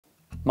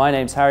My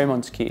name's Harry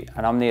Montacute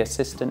and I'm the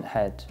assistant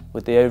head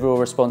with the overall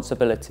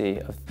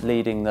responsibility of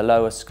leading the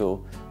lower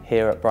school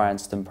here at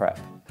Bryanston Prep.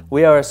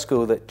 We are a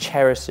school that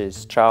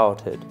cherishes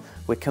childhood.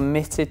 We're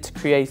committed to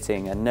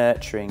creating a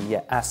nurturing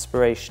yet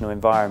aspirational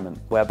environment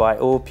whereby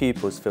all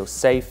pupils feel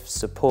safe,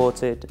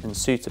 supported and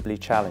suitably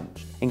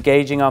challenged.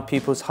 Engaging our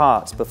pupils'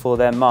 hearts before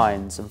their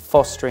minds and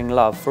fostering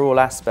love for all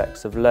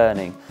aspects of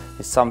learning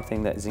is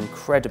something that is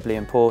incredibly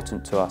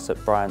important to us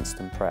at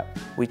Bryanston Prep.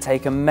 We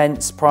take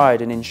immense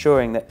pride in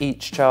ensuring that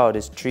each child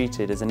is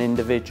treated as an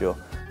individual,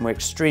 and we're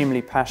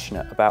extremely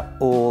passionate about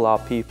all our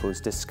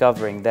pupils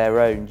discovering their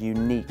own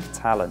unique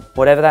talent.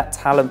 Whatever that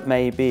talent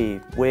may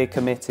be, we're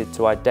committed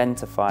to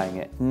identifying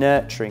it,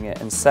 nurturing it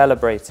and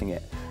celebrating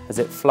it as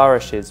it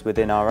flourishes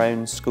within our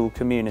own school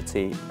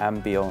community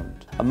and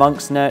beyond.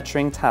 Amongst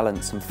nurturing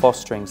talents and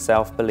fostering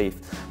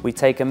self-belief, we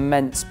take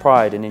immense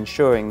pride in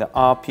ensuring that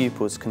our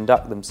pupils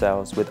conduct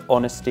themselves with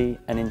honesty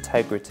and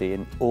integrity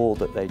in all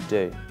that they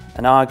do.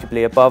 And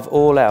arguably above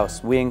all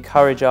else, we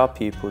encourage our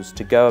pupils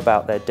to go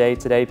about their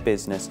day-to-day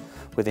business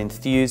with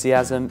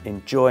enthusiasm,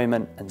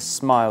 enjoyment and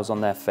smiles on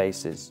their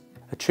faces.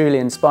 A truly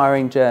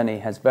inspiring journey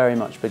has very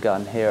much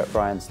begun here at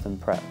Bryanston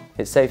Prep.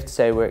 It's safe to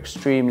say we're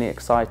extremely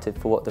excited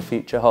for what the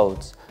future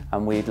holds,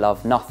 and we'd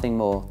love nothing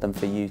more than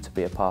for you to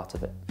be a part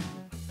of it.